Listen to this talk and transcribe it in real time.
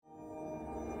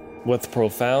With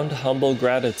profound humble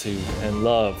gratitude and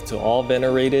love to all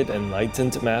venerated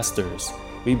enlightened masters,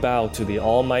 we bow to the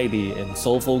Almighty in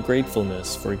soulful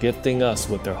gratefulness for gifting us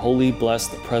with their holy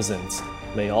blessed presence.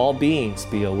 May all beings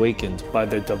be awakened by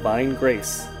their divine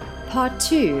grace. Part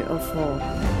 2 of 4.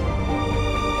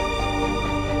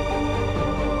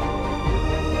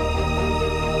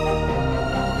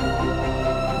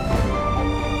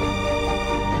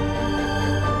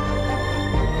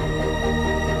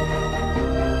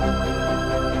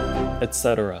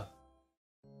 Etc.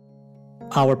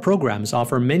 Our programs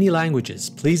offer many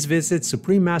languages. Please visit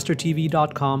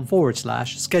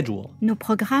suprememastertv.com/schedule. Nos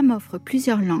programmes offrent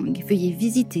plusieurs langues. Veuillez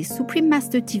visiter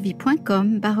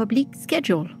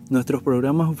suprememastertv.com/schedule. Nuestros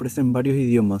programas ofrecen varios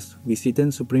idiomas.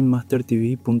 Visiten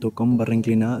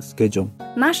suprememastertv.com/schedule.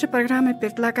 Наши программы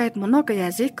предлагают много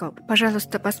языков.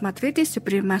 Пожалуйста, посмотрите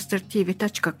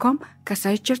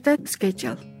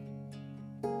suprememastertv.com/schedule.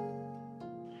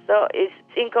 So it's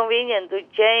inconvenient to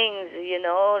change,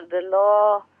 the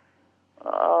law,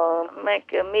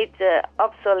 make meat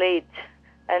obsolete,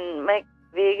 and make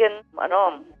vegan a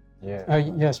norm.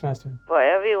 Yes, Master. For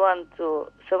everyone to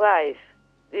survive.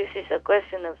 This is a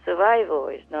question of survival.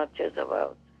 It's not just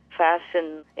about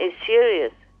fashion. It's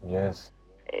serious. Yes.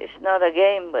 It's not a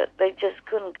game, but they just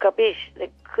couldn't capiche. They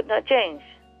could not change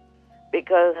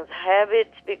because of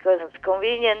habits, because of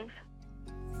convenience.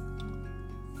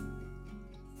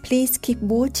 Please keep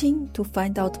watching to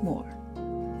find out more.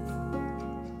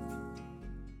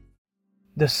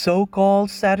 The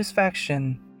so-called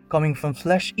satisfaction coming from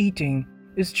flesh eating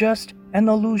is just an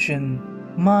illusion.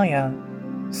 Maya,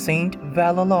 Saint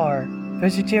Valalar,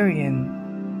 vegetarian.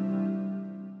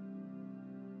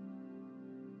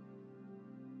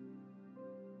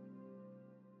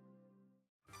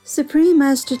 Supreme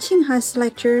Master Ching Hai's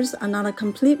lectures are not a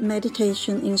complete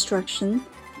meditation instruction.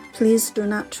 Please do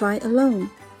not try alone.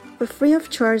 For free of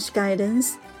charge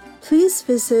guidance, please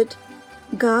visit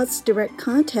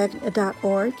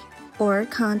godsdirectcontact.org or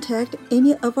contact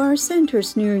any of our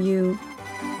centers near you.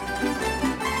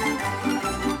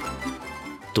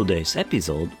 Today's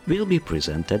episode will be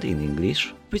presented in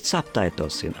English with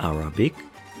subtitles in Arabic,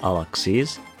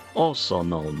 Alaxese, also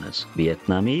known as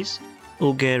Vietnamese,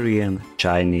 Bulgarian,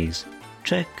 Chinese,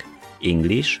 Czech,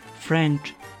 English,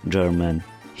 French, German,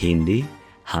 Hindi,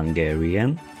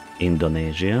 Hungarian,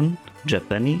 Indonesian,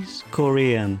 Japanese,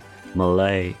 Korean,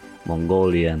 Malay,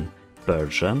 Mongolian,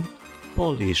 Persian,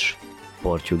 Polish,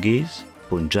 Portuguese,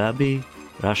 Punjabi,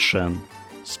 Russian,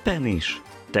 Spanish,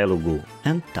 Telugu,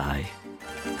 and Thai.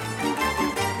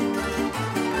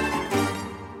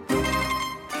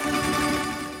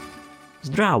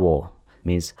 Zdravo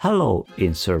means hello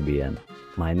in Serbian.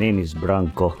 My name is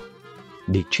Branko.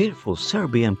 The cheerful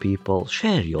Serbian people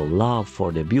share your love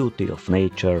for the beauty of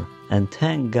nature and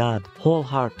thank God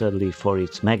wholeheartedly for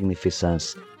its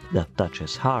magnificence that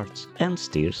touches hearts and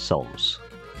stirs souls.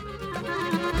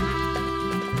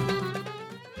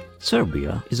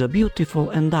 Serbia is a beautiful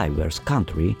and diverse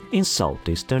country in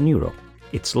southeastern Europe.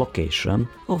 Its location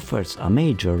offers a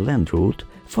major land route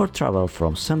for travel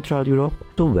from Central Europe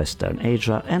to Western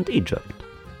Asia and Egypt.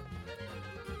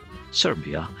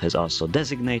 Serbia has also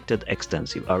designated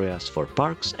extensive areas for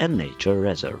parks and nature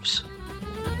reserves.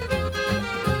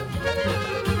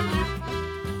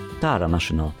 Tara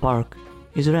National Park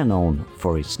is renowned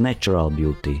for its natural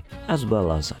beauty as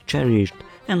well as a cherished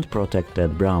and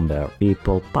protected brown bear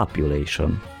people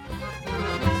population.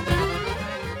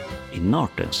 In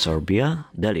northern Serbia,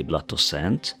 Deliblato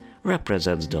Sand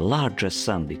represents the largest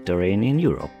sandy terrain in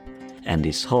Europe and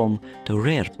is home to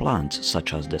rare plants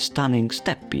such as the stunning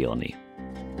steppe peony.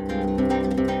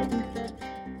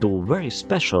 Two very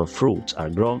special fruits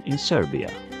are grown in Serbia,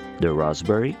 the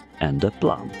raspberry and the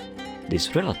plum.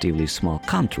 This relatively small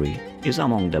country is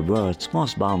among the world's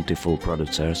most bountiful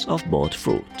producers of both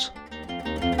fruits.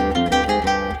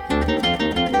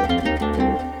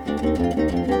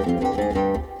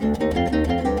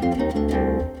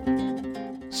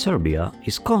 Serbia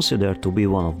is considered to be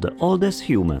one of the oldest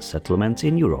human settlements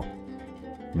in Europe,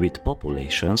 with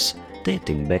populations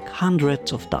dating back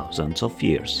hundreds of thousands of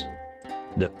years.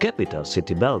 The capital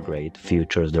city Belgrade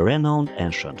features the renowned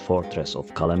ancient fortress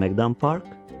of Kalemegdan Park,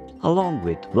 along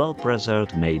with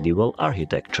well-preserved medieval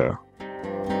architecture.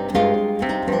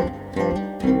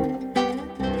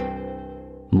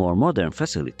 More modern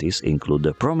facilities include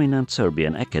the prominent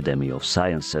Serbian Academy of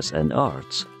Sciences and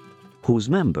Arts, whose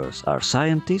members are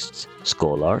scientists,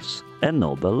 scholars, and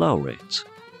Nobel laureates.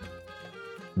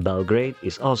 Belgrade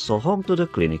is also home to the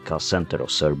Clinical Center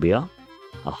of Serbia,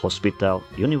 a hospital,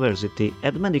 university,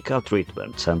 and medical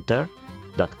treatment center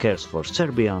that cares for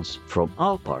Serbians from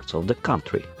all parts of the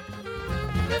country.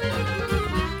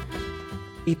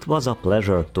 it was a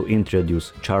pleasure to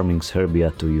introduce Charming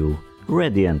Serbia to you,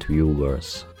 radiant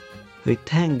viewers. We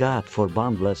thank God for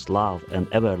boundless love and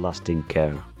everlasting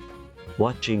care,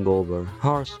 watching over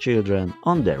Earth's children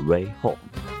on their way home.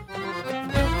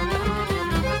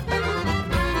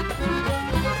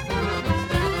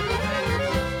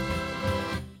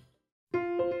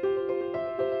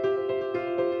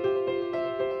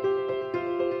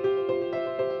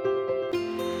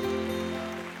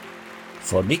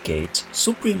 For decades,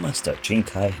 Supreme Master Ching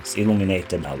Hai has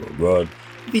illuminated our world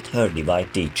with her divine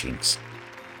teachings.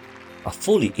 A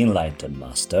fully enlightened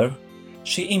master,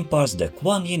 she imparts the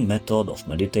Kuan Yin method of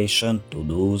meditation to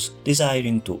those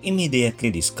desiring to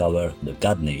immediately discover the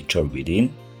God nature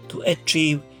within to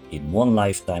achieve in one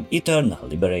lifetime eternal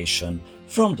liberation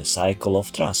from the cycle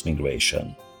of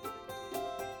transmigration.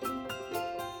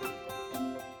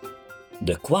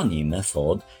 The Kuan Yin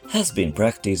method has been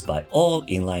practiced by all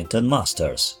enlightened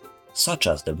masters, such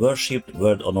as the worshipped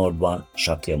Word-Honored One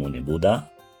Shakyamuni Buddha,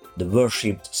 the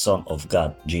worshipped Son of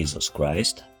God Jesus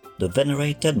Christ, the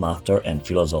venerated Master and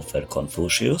Philosopher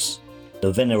Confucius,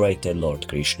 the venerated Lord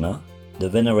Krishna, the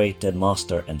venerated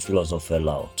Master and Philosopher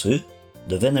Lao Tzu,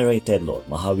 the venerated Lord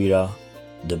Mahavira,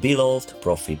 the beloved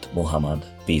Prophet Muhammad,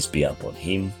 peace be upon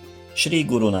him, Sri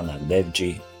Guru Nanak Dev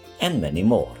Ji, and many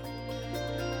more.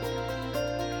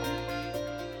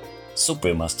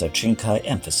 Supreme Master Ching Hai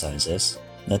emphasizes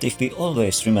that if we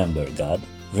always remember God,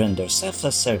 render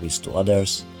selfless service to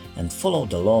others, and follow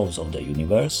the laws of the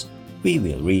universe, we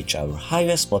will reach our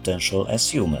highest potential as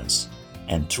humans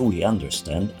and truly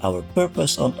understand our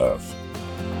purpose on earth.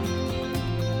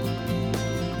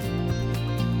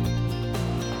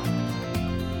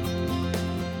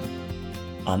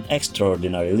 An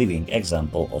extraordinary living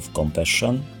example of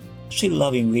compassion, she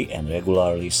lovingly and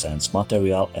regularly sends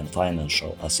material and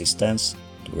financial assistance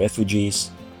to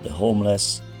refugees, the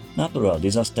homeless, natural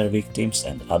disaster victims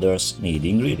and others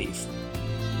needing relief.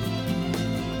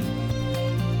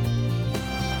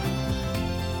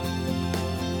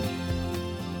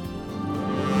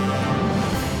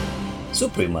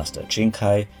 Supreme Master Ching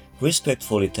Hai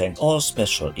respectfully thanks all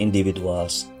special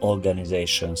individuals,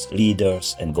 organizations,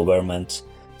 leaders and governments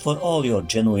for all your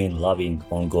genuine, loving,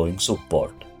 ongoing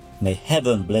support. May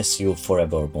heaven bless you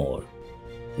forevermore.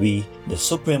 We, the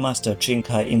Supreme Master Ching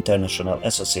Hai International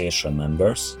Association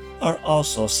members, are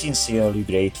also sincerely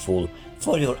grateful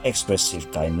for your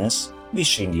expressive kindness,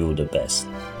 wishing you the best.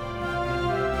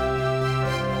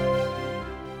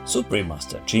 Supreme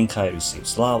Master Ching Hai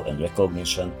receives love and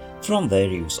recognition from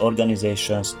various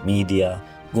organizations, media,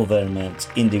 governments,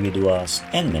 individuals,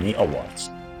 and many awards,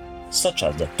 such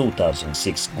as the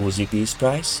 2006 Guzi Peace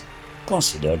Prize,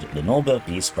 considered the Nobel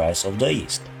Peace Prize of the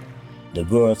East, the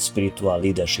World Spiritual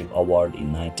Leadership Award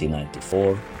in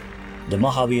 1994, the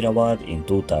Mahavir Award in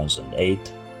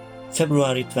 2008,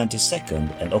 February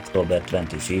 22nd and October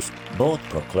 25th both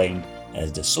proclaimed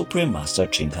as the Supreme Master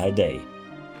Ching Hai Day,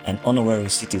 an honorary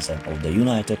citizen of the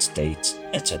United States,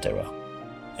 etc.,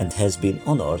 and has been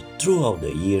honored throughout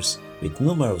the years with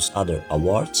numerous other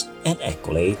awards and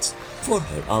accolades for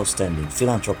her outstanding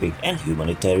philanthropic and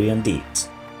humanitarian deeds.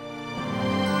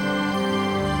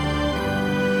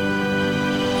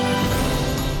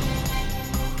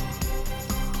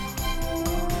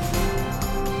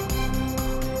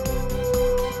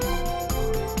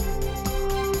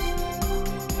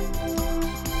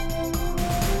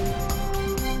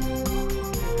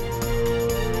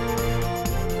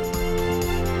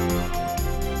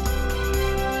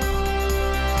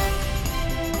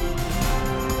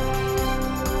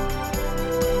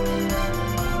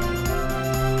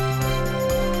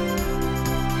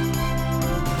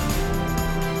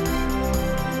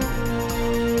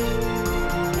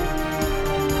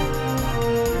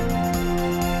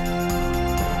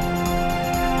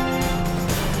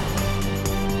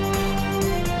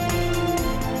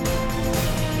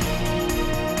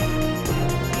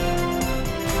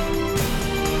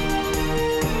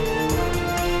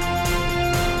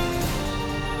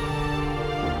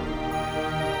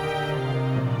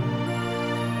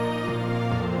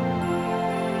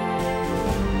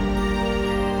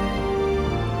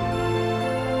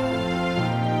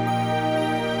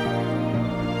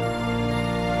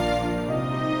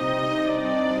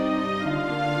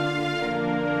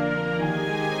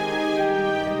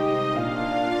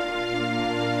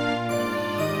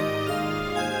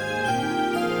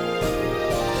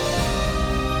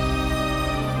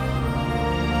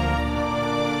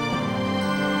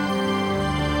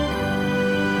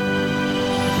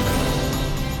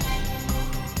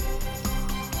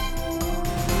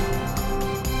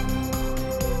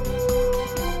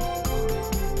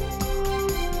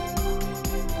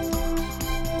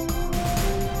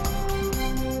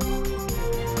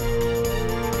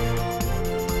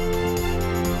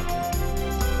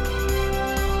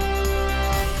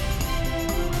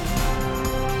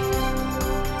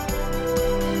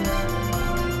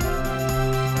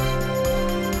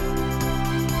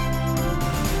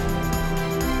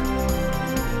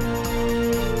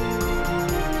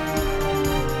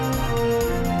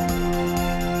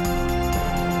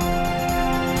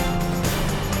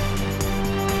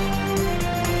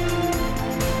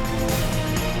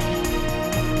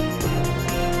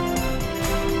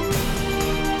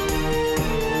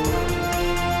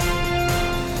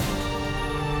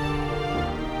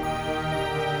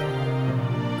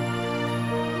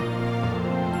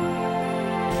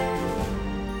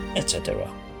 etc.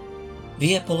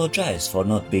 We apologize for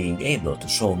not being able to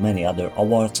show many other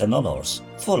awards and honors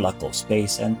for lack of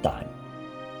space and time.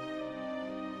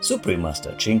 Supreme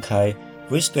Master Ching Hai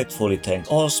respectfully thanks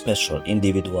all special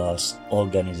individuals,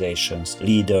 organizations,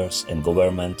 leaders and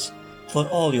governments for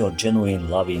all your genuine,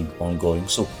 loving, ongoing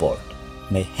support.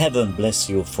 May heaven bless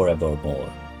you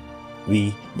forevermore.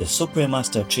 We, the Supreme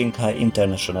Master Ching Hai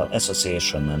International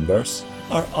Association members,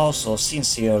 are also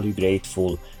sincerely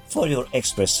grateful for your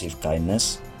expressive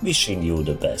kindness, wishing you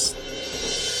the best.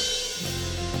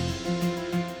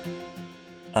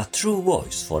 A true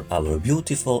voice for our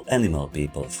beautiful animal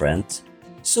people friends,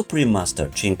 Supreme Master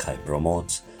Ching Hai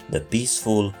promotes the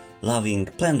peaceful, loving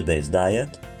plant-based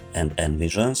diet and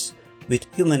envisions, with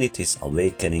humanity's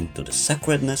awakening to the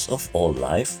sacredness of all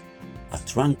life, a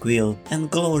tranquil and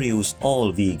glorious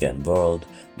all-vegan world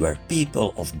where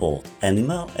people of both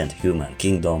animal and human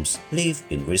kingdoms live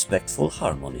in respectful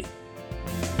harmony.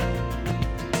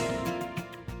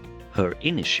 Her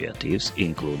initiatives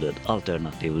included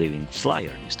alternative living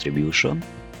flyer distribution,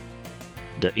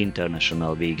 the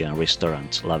International Vegan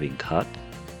Restaurants Loving Hut,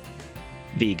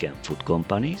 vegan food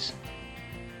companies,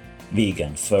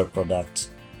 vegan fur products,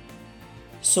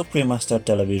 Supreme Master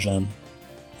Television,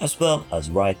 as well as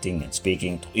writing and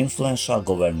speaking to influential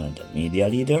government and media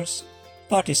leaders,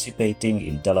 participating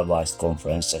in televised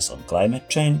conferences on climate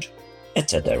change,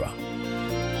 etc.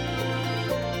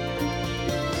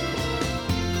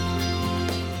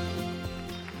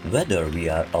 Whether we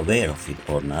are aware of it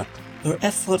or not, her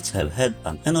efforts have had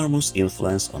an enormous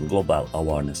influence on global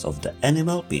awareness of the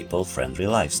animal people-friendly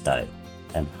lifestyle,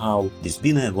 and how this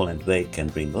benevolent way can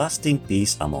bring lasting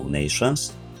peace among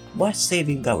nations by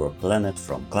saving our planet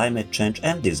from climate change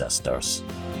and disasters.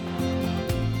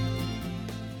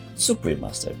 Supreme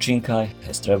Master Ching Hai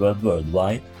has traveled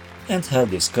worldwide and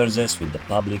held discourses with the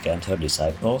public and her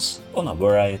disciples on a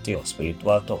variety of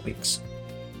spiritual topics.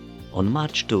 On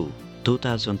March 2,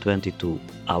 2022,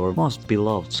 our most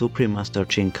beloved Supreme Master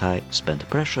Ching Hai spent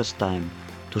precious time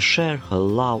to share her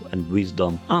love and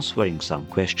wisdom answering some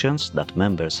questions that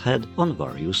members had on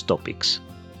various topics.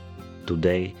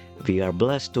 Today, we are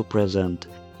blessed to present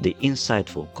the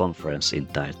insightful conference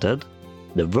entitled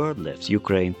The World Left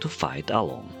Ukraine to Fight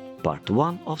Alone, Part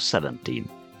 1 of 17,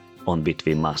 on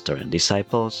Between Master and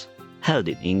Disciples, held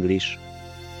in English.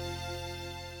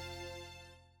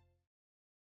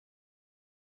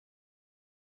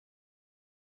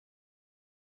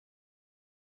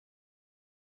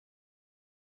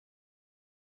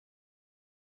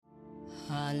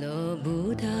 Hello,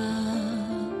 Buddha,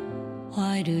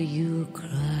 why do you cry?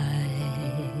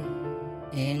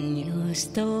 In your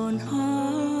stone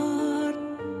heart,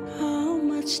 how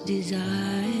much desire?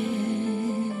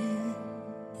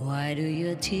 Why do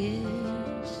your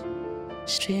tears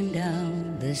stream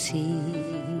down the sea?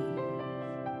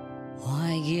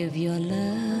 Why give your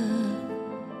love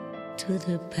to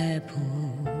the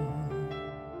pebble?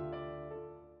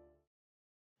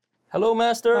 Hello,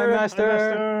 Master. Hi,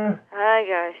 Master. Hi,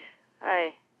 guys.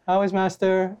 Hi. How is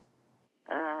Master?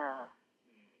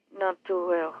 Not too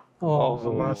well.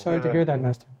 Oh, I'm sorry to hear that,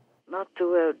 Master. Not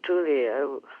too well, truly.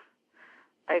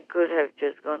 I could have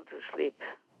just gone to sleep.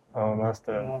 Oh,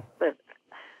 Master. But,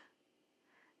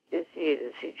 you see,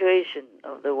 the situation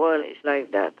of the world is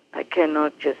like that. I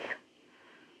cannot just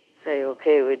say,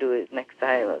 okay, we do it next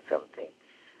time or something.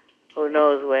 Who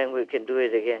knows when we can do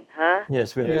it again, huh?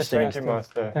 Yes, we understand. Thank you,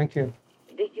 Master. Thank you.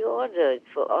 Did you order it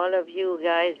for all of you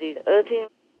guys, the earthing?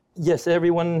 Yes,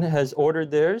 everyone has ordered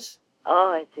theirs.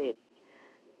 Oh, I see.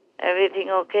 Everything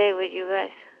okay with you guys?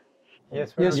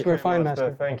 Yes, we're fine,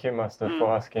 Master. Thank you, Master,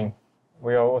 for asking.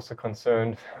 We are also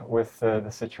concerned with the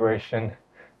situation,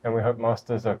 and we hope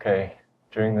Master's okay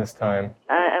during this time.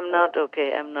 I am not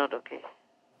okay. I'm not okay.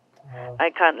 I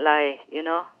can't lie, you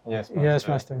know? Yes, Master. Yes,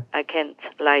 Master. I can't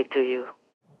lie to you.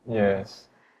 Yes.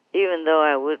 Even though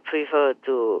I would prefer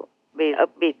to be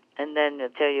upbeat and then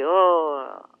tell you,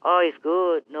 oh, it's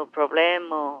good, no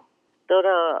problemo.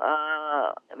 Todo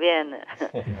bien.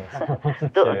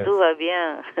 Todo va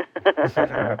bien.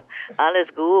 Alles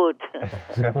gut.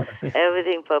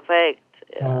 Everything perfect.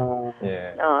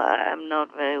 Yeah. No, I'm not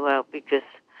very well because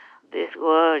this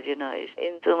world, you know, is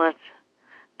in too much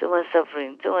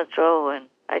suffering, too much trouble, and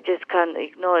I just can't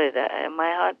ignore it.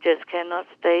 My heart just cannot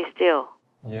stay still.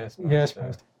 Yes,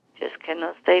 Master. Just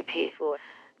cannot stay peaceful.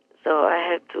 So I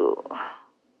have to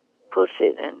push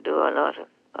it and do a lot of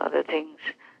other things.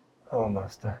 Oh,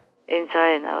 Master.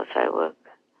 Inside and outside work.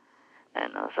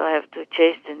 And also I have to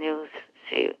chase the news,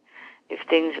 see if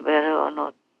things are better or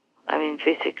not. I mean,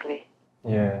 physically.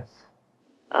 Yes.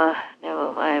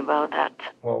 Never mind. about that.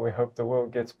 Well, we hope the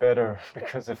world gets better,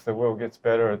 because if the world gets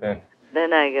better, then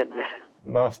I get better.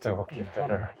 Master will get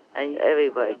better. And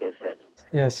everybody gets better.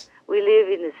 Yes. We live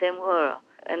in the same world,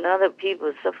 and other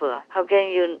people suffer. How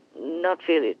can you not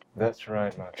feel it? That's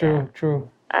right, Master. True, true.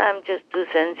 I'm just too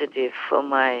sensitive for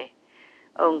my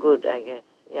own good, I guess.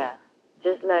 Yeah.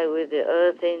 Just like with the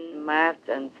earthing math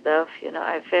and stuff,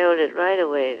 I felt it right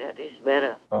away that it's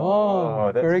better.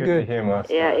 Oh, that's very good to hear,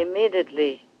 Master. Yeah,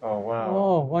 immediately. Oh, wow.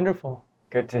 Oh, wonderful.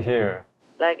 Good to hear.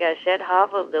 Like I shed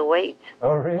half of the weight.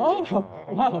 Oh, really? Oh,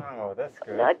 wow. Wow, that's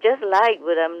good. I just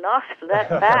but I'm not that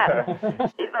bad.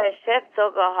 If I shed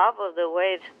so-called half of the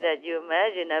weight that you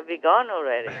imagine, I'd be gone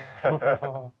already.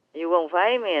 You won't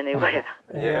find me anywhere.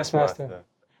 Yes, Master.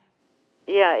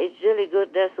 Yeah, it's really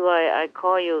good. That's why I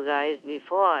call you guys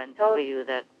before and told you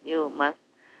that you must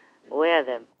wear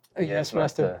them. Yes,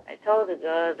 Master. I told the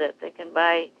girls that they can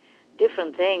buy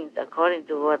different things according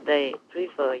to what they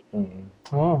prefer.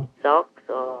 Oh. Socks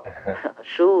or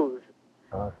shoes.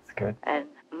 Oh, that's good. And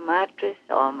mattress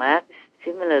or mat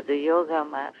similar to yoga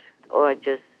mat, or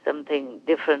just something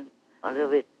different, a little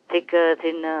bit thicker,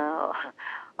 thinner,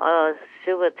 or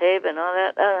silver tape and all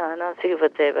that. Not silver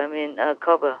tape, I mean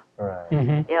copper. Right.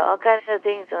 Mm-hmm. Yeah, all kinds of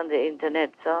things on the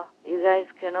internet. So you guys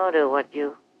can order what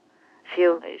you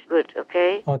feel is good,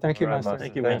 okay? Oh, thank you, Right, Master.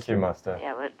 Thank you, Master.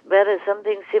 Yeah, but better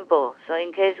something simple. So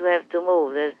in case we have to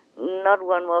move, there's not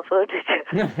one more furniture.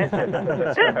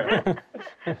 That's right.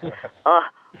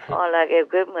 or like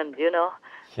equipment,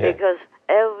 Yeah. Because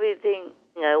everything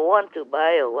I want to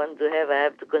buy or want to have, I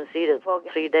have to consider for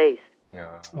 3 days.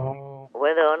 Yeah. Oh,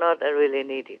 Whether or not I really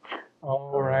need it.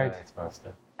 all right.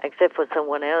 Master. Except for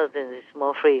someone else, then it's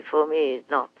more free. For me, it's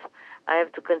not. I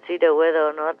have to consider whether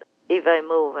or not, if I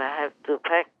move, I have to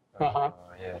pack. Uh-huh.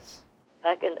 Oh, yes.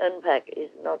 Pack and unpack is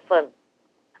not fun.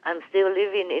 I'm still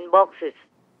living in boxes.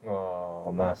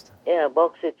 Oh, Master. Yeah,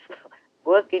 boxes.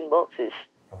 Working boxes.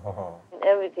 Oh.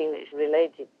 Everything is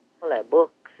related, like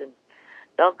books and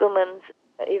documents.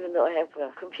 Even though I have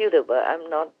a computer, but I'm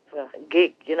not a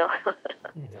geek, I'm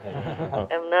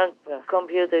not a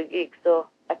computer geek, so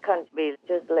I can't be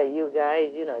just like you guys,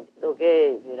 It's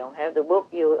okay, if you don't have the book,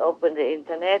 you open the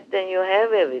internet, then you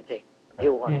have everything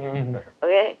you want.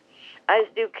 Okay? I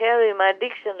still carry my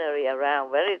dictionary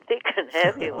around, very thick and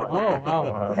heavy one. Oh,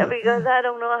 wow. And because I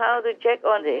don't know how to check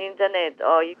on the internet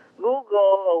or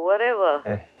Google or whatever.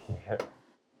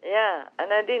 Yeah,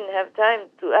 and I didn't have time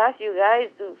to ask you guys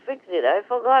to fix it. I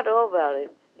forgot all about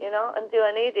it, until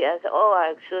I need it. I said,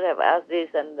 I should have asked this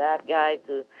and that guy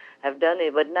to have done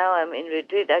it. But now I'm in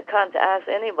retreat. I can't ask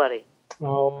anybody.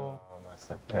 Oh.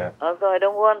 Yeah. Also, I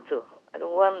don't want to. I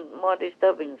don't want more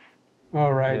disturbance.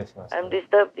 All right. Yes, Master. I'm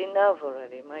disturbed enough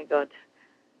already, my God.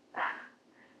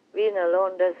 Being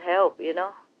alone does help,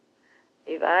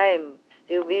 If I'm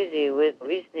still busy with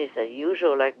business as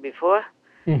usual like before,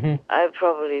 I'd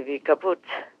probably be kaput.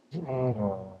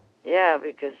 Oh. Yeah,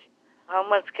 because how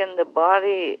much can the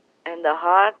body and the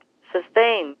heart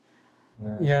sustain?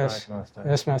 Yes. Right, Master.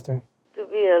 Yes, Master. To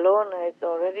be alone, it's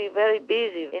already very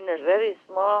busy in a very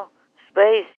small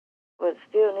space, but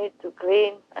still need to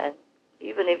clean. And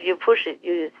even if you push it,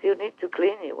 you still need to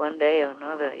clean it one day or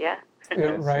another, yeah? Yeah,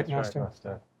 Yes, right, that's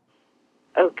Master.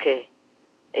 Okay.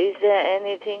 Is there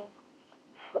anything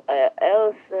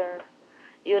else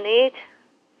you need?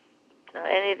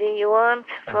 Anything you want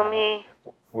from me?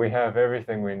 We have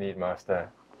everything we need, Master.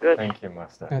 Good. Thank you,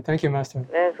 Master. Thank you, Master.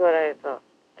 That's what I thought,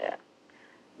 yeah.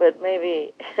 But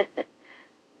maybe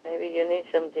you need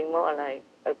something more, like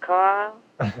a car?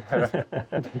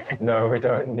 No, we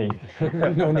don't need.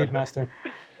 No need, Master.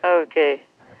 Okay.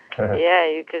 Yeah,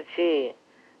 you can see.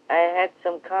 I had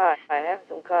some car. I have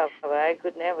some car, but I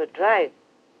could never drive.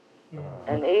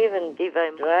 And even if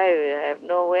I drive, I have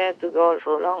nowhere to go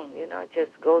for long,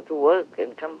 just go to work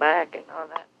and come back and all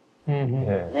that.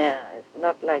 Mm-hmm. Yeah, it's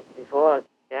not like before.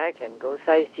 I can go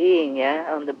sightseeing,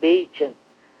 on the beach, and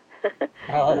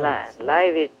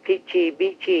life is peachy,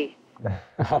 beachy.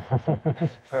 Oh,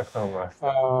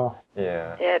 Master.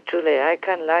 Yeah. Yeah, truly, I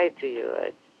can't lie to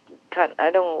you.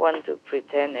 I don't want to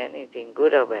pretend anything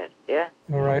good or bad, yeah?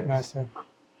 All right, Master.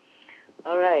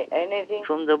 All right, anything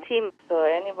from the team? So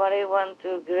anybody want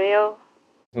to grill?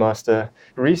 Master,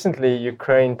 recently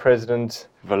Ukraine President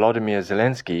Volodymyr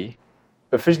Zelensky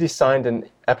officially signed an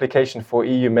application for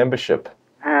EU membership.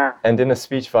 And in a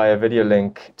speech via video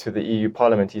link to the EU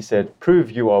Parliament, he said,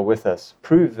 "Prove you are with us.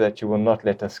 Prove that you will not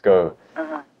let us go."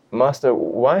 Master,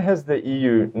 why has the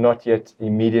EU not yet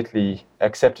immediately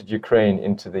accepted Ukraine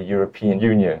into the European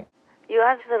Union? You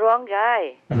asked the wrong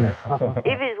guy.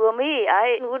 If it were me,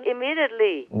 I would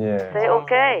immediately say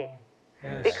okay.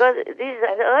 Yes. Because this is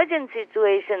an urgent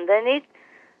situation. They need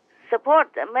support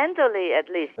mentally, at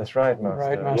least. That's right, Master.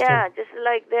 Right, Master. Yeah, just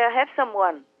like they have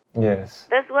someone. Yes.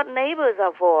 That's what neighbors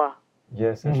are for.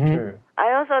 Yes, that's true.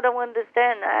 I also don't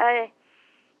understand. I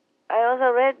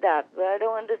also read that, but I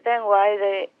don't understand why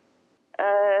they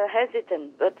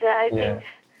hesitant. But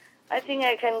I think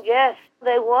I can guess.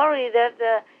 They worry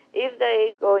that if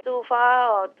they go too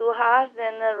far or too hard,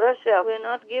 then Russia will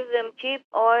not give them cheap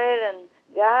oil and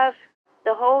gas.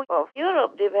 The whole of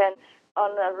Europe depends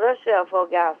on Russia for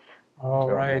gas. Oh,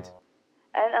 right.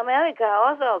 And America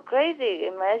also crazy.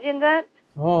 Imagine that.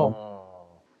 Oh.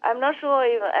 I'm not sure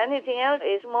if anything else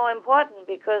is more important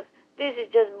because this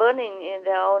is just burning in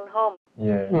their own home.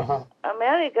 Yes.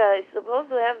 America is supposed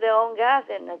to have their own gas,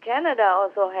 and Canada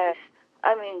also has.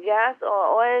 I mean, gas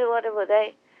or oil, whatever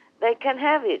they can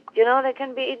have it. You know, they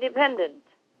can be independent.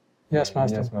 Yes,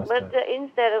 Master. Yes, Master. But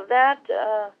instead of that,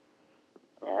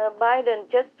 Biden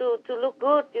just to look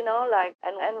good, you know, like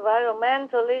an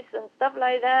environmentalist and stuff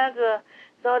like that.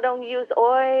 So don't use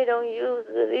oil, don't use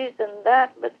this and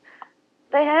that. But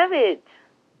they have it.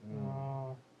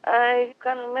 I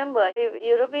can't remember if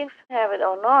Europeans have it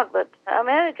or not, but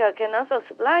America can also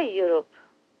supply Europe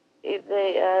if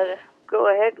they go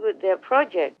ahead with their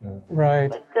project. Right.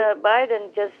 But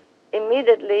Biden just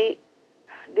immediately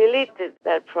deleted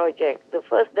that project the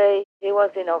first day he was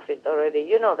in office already.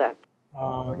 You know that.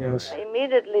 Oh, yes.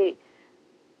 Immediately,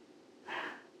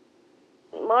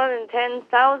 more than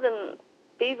 10,000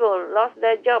 people lost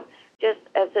their jobs just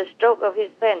as a stroke of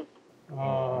his pen.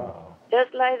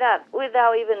 Just like that,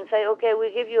 without even say, okay,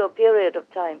 we give you a period of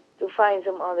time to find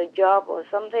some other job or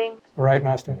something. Right,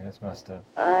 Master. Yes, Master.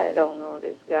 I don't know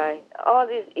this guy. All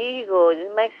this ego,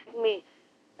 it makes me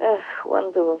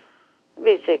want to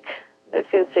be sick. I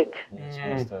feel sick. Yes,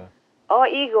 Master. All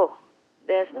ego.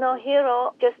 There's no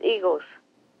hero, just egos.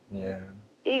 Yeah.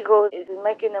 Ego is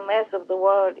making a mess of the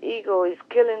world. Ego is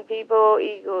killing people.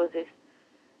 Ego is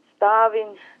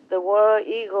starving the world.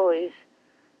 Ego is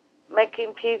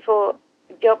making people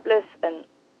jobless, and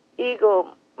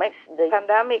ego makes the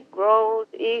pandemic grow.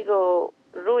 Ego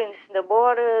ruins the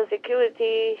border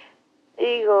security.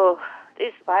 Ego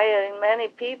is firing many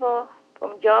people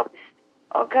from jobs,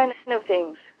 all kinds of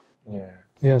things. Yeah.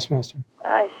 Yes, Master.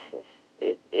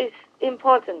 It's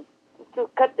important to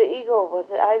cut the ego,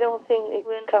 but I don't think it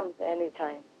will come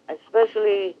anytime,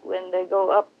 especially when they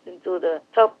go up into the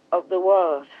top of the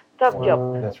world. Top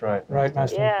job. That's right. Right,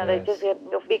 Master. Yeah, they just get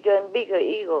a bigger and bigger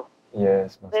ego.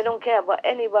 Yes, Master. They don't care about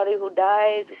anybody who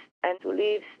dies and who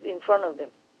lives in front of them,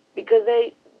 because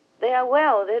they are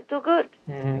well. They're too good.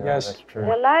 Yes. That's true.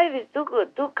 Their life is too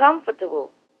good, too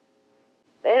comfortable.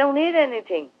 They don't need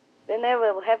anything. They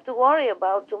never have to worry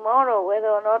about tomorrow whether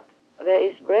or not there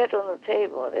is bread on the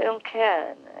table. They don't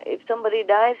care. If somebody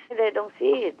dies, they don't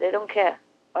see it. They don't care.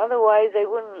 Otherwise, they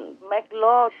wouldn't make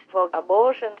laws for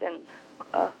abortion and...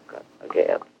 Oh, God.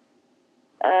 Okay.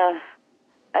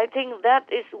 I think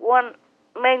that is one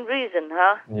main reason,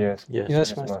 huh? Yes.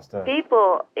 Yes, Master.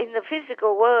 People in the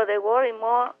physical world, they worry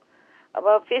more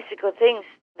about physical things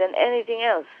than anything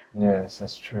else. Yes,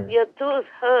 that's true. Your tooth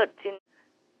hurt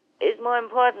is more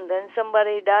important than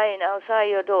somebody dying outside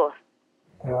your door.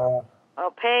 Or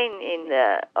pain in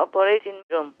the operating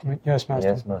room. Yes, Master.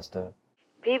 Yes, Master.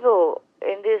 People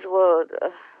in this world,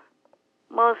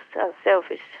 most are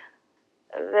selfish,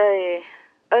 very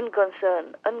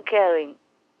unconcerned, uncaring.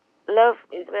 Love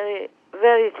is very,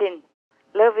 very thin.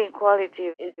 Love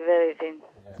equality is very thin.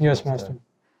 Yes, Master.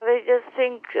 They just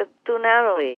think too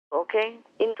narrowly, okay?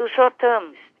 Into short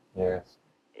terms. Yes.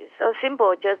 It's so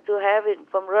simple just to have it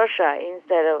from Russia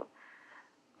instead of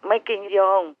making your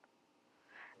own.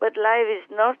 But life is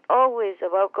not always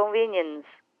about convenience.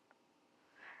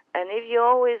 And if you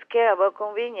always care about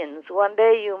convenience, one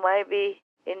day you might be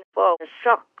in for a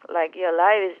shock, like your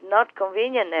life is not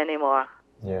convenient anymore.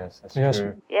 Yes, that's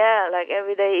true. Yeah, like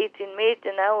every day eating meat,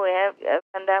 and now we have a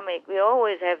pandemic. We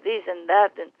always have this and that,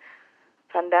 and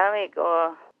pandemic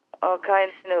or all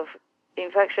kinds of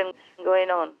infections going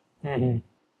on. And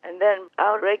then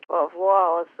outbreak of war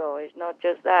also. It's not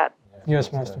just that.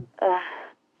 Yes, Master.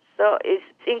 So it's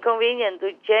inconvenient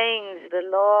to change the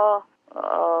law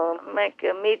or make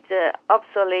meat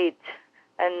obsolete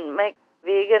and make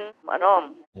vegan a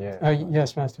norm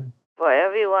Yes, Master. for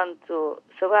everyone to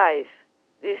survive.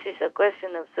 This is a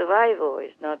question of survival.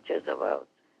 It's not just about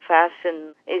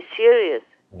fashion. It's serious.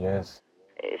 Yes.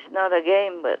 It's not a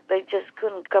game, but they just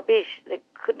couldn't capiche. They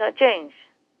could not change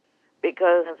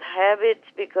because of habits,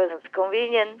 because of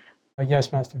convenience.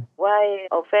 Yes, Master. Why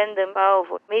offend the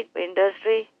powerful meat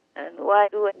industry? And why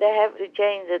do they have to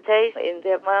change the taste in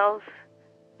their mouths?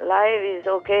 Life is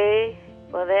okay.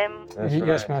 for them. That's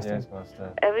Yes, right. Master. Yes,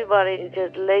 Master. Everybody is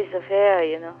just laissez-faire,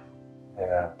 you know.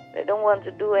 Yeah. They don't want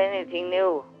to do anything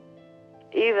new,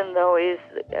 even though it's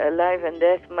a life and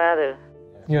death matter.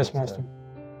 Yes, Master.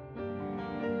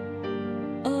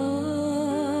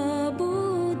 Oh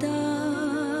Buddha,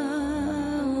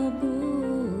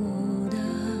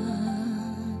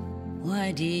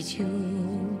 why did you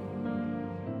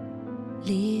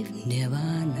leave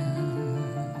Nirvana?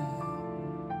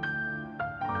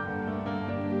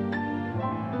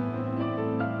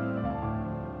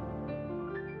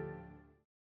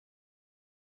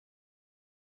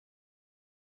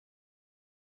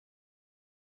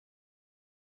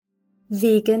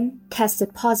 Vegan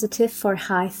tested positive for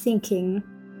high thinking.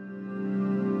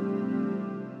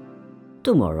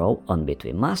 Tomorrow on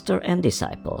Between Master and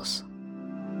Disciples.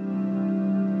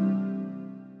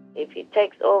 If he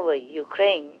takes over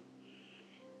Ukraine,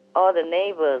 all the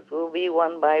neighbors will be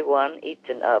one by one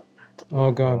eaten up.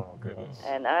 Oh God. Oh, goodness.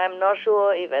 And I'm not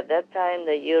sure if at that time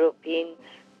the Europeans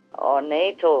or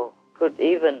NATO could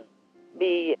even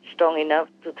be strong enough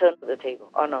to turn the table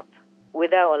or not,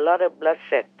 without a lot of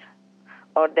bloodshed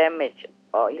or damage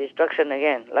or destruction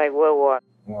again, like World War.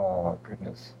 Oh,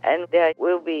 goodness. And there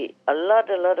will be a lot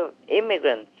of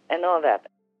immigrants and all that.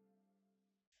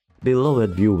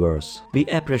 Beloved viewers, we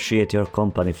appreciate your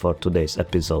company for today's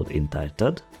episode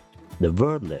entitled The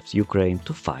World Leaves Ukraine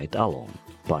to Fight Alone,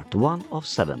 Part 1 of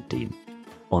 17.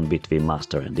 On Between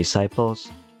Master and Disciples,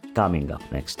 coming up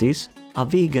next is A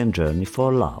Vegan Journey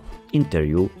for Love,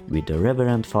 interview with the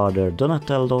Reverend Father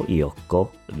Donatello Iocco,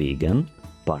 vegan,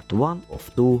 Part 1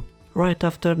 of 2, right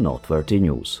after Noteworthy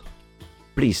News.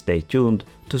 Please stay tuned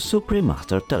to Supreme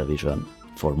Master Television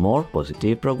for more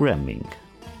positive programming.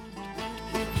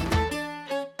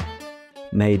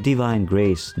 May divine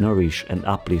grace nourish and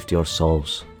uplift your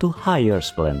souls to higher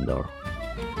splendor.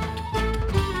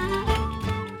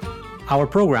 Our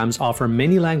programs offer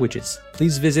many languages.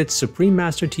 Please visit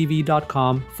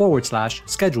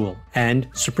suprememastertv.com/schedule and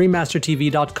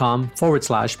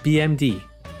suprememastertv.com/BMD.